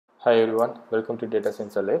Hi everyone, welcome to Data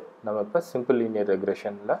Science Alive. We will simple linear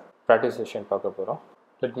regression practice session.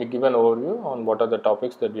 Let me give an overview on what are the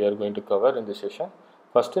topics that we are going to cover in this session.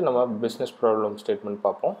 First, we will business problem statement.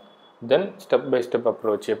 Then, step by step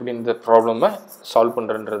approach. How the problem solve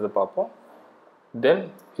it.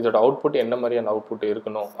 Then, the output enna output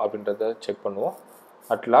check.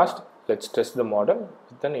 At last, let's test the model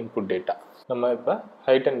with an input data. We will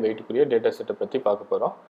height and weight data set.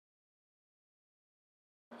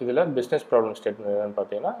 This is business problem statement.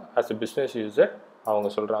 As a business user,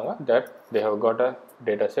 that they have got a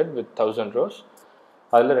data set with 1000 rows.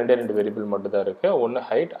 There are two variables, one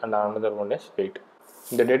height and another one is weight.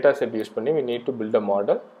 In the data set use we need to build a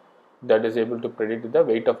model that is able to predict the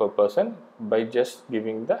weight of a person by just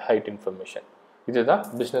giving the height information. This is the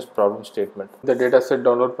business problem statement. The data set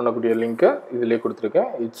download pannakudiya link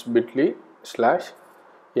it's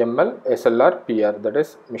bit.ly/ML/SLR/PR, that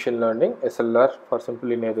is machine learning SLR for simple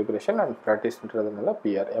linear regression and practice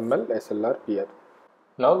PR ML/SLR/PR.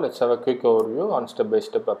 Now let's have a quick overview on step by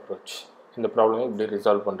step approach. In the problem we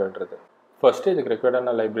resolve பண்றது. First the required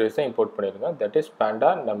libraries import பண்ணிருங்க, that is panda,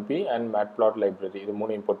 numpy and matplot library. இது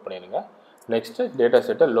மூணு import பண்ணிருங்க. Next data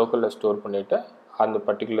set local store பண்ணிட்டு அந்த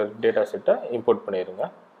particular data set import பண்ணிருங்க.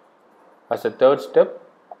 As a third step,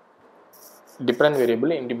 different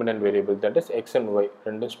variable, independent variable, that is x and y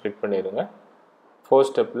ரெண்டும் split பண்ணிருங்க. Fourth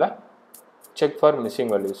step check for missing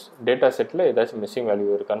values. Data set ஏதாச்சும் missing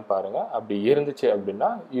value இருக்கான்னு பாருங்க. அப்படி இருந்துச்சு அப்படினா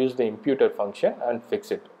use the imputer function and fix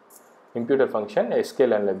it. Imputer function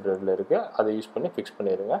sklearn library இருக்கு, அதை யூஸ் பண்ணி fix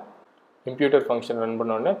பண்ணிருங்க. Imputer function run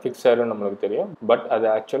பண்ண உடனே fix ஆயிரும் நமக்கு தெரியும், பட் அது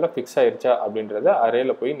actually fix ஆயிருச்சா அப்படின்றத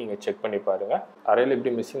அரேல போய் நீங்க செக் பண்ணி பாருங்க. அரேல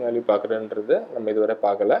எப்படி missing value பார்க்கறதுன்றது நம்ம இதுவரை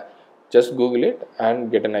பார்க்கல. Just Google it and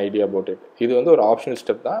get an idea about it. இது வந்து ஒரு optional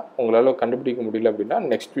step தான். உங்களால கண்டுபிடிக்க முடியல அப்படினா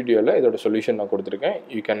next videoல இதோட solution நான் கொடுத்திருக்கேன்.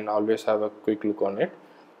 You can always have a quick look on it.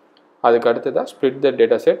 அதுக்கு அடுத்ததா split the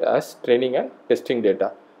data set as training and testing data.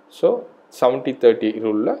 So 70-30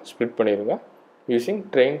 rule split பண்ணிருங்க using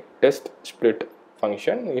train test split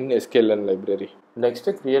function in sklearn library. Next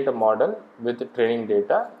create a model with training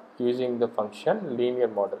data using the function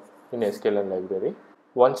linear model in sklearn library.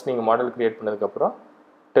 Once நீங்க model create பண்ணதுக்கு அப்புறம்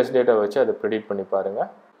test data வச்சு அதை predict பண்ணி பாருங்க.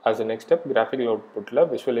 As a next step graphical outputல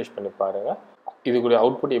visualize பண்ணி பாருங்க. இதுக்குள்ள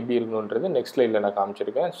output எப்படி இருக்கணும்ன்றது next slideல நான்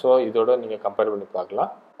காமிச்சிருக்கேன். So இதோட நீங்க கம்பேர் பண்ணி பார்க்கலாம்.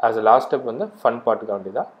 As a last step வந்து fun part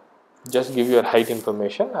காண்டிதான். Just give your height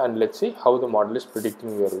information and let's see how the model is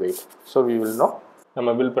predicting your weight. So we will know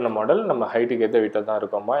நம்ம build பண்ண model நம்ம height-க்கு ஏத்த weight தான்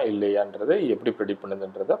இருக்குமா இல்லையான்றதை எப்படி predict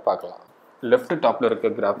பண்ணுதுன்றதை பார்க்கலாம். Left topல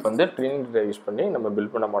இருக்க graph வந்து training data யூஸ் பண்ணி நம்ம build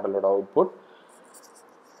பண்ண மாடலோட output.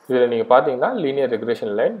 இதுல நீங்க பாத்தீங்கன்னா linear regression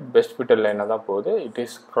line best fit line தான் போகுது. It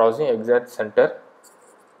is crossing exact center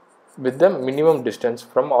with the minimum distance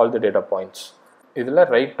from all the data points. இதுல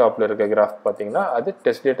ரைட் டாப்ல இருக்க கிராஃப் பாத்தீங்கன்னா அது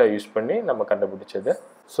டெஸ்ட் டேட்டா யூஸ் பண்ணி நம்ம கண்டுபிடிச்சது.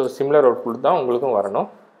 ஸோ சிமிலர் அவுட்புட் தான் உங்களுக்கும் வரணும்.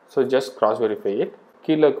 So just cross verify it.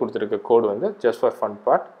 கீழே கொடுத்துருக்க கோட் வந்து ஜஸ்ட் ஃபார் ஃபன்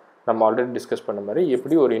பார்ட். நம்ம ஆல்ரெடி டிஸ்கஸ் பண்ண மாதிரி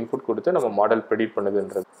எப்படி ஒரு இன்புட் கொடுத்து நம்ம மாடல் ப்ரெடிக்ட்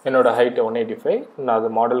பண்ணுதுன்றது. என்னோட ஹைட் 185, நான் அது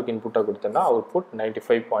மாடலுக்கு இன்புட்டாக கொடுத்தேன்னா அவுட்புட்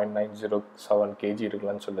 95.907 kg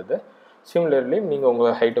இருக்கலாம்னு சொல்லுது. சிமிலர்லி நீங்கள்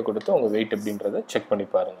உங்கள் ஹைட்டை கொடுத்து உங்கள் வெயிட் எப்படின்றத செக் பண்ணி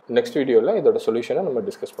பாருங்கள். நெக்ஸ்ட் வீடியோவில் இதோட சொல்யூஷனை நம்ம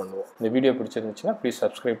டிஸ்கஸ் பண்ணுவோம். இந்த வீடியோ பிடிச்சிருந்துச்சுன்னா please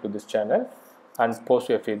subscribe to this channel and post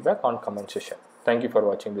your feedback on comment section. Thank you for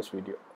watching this video.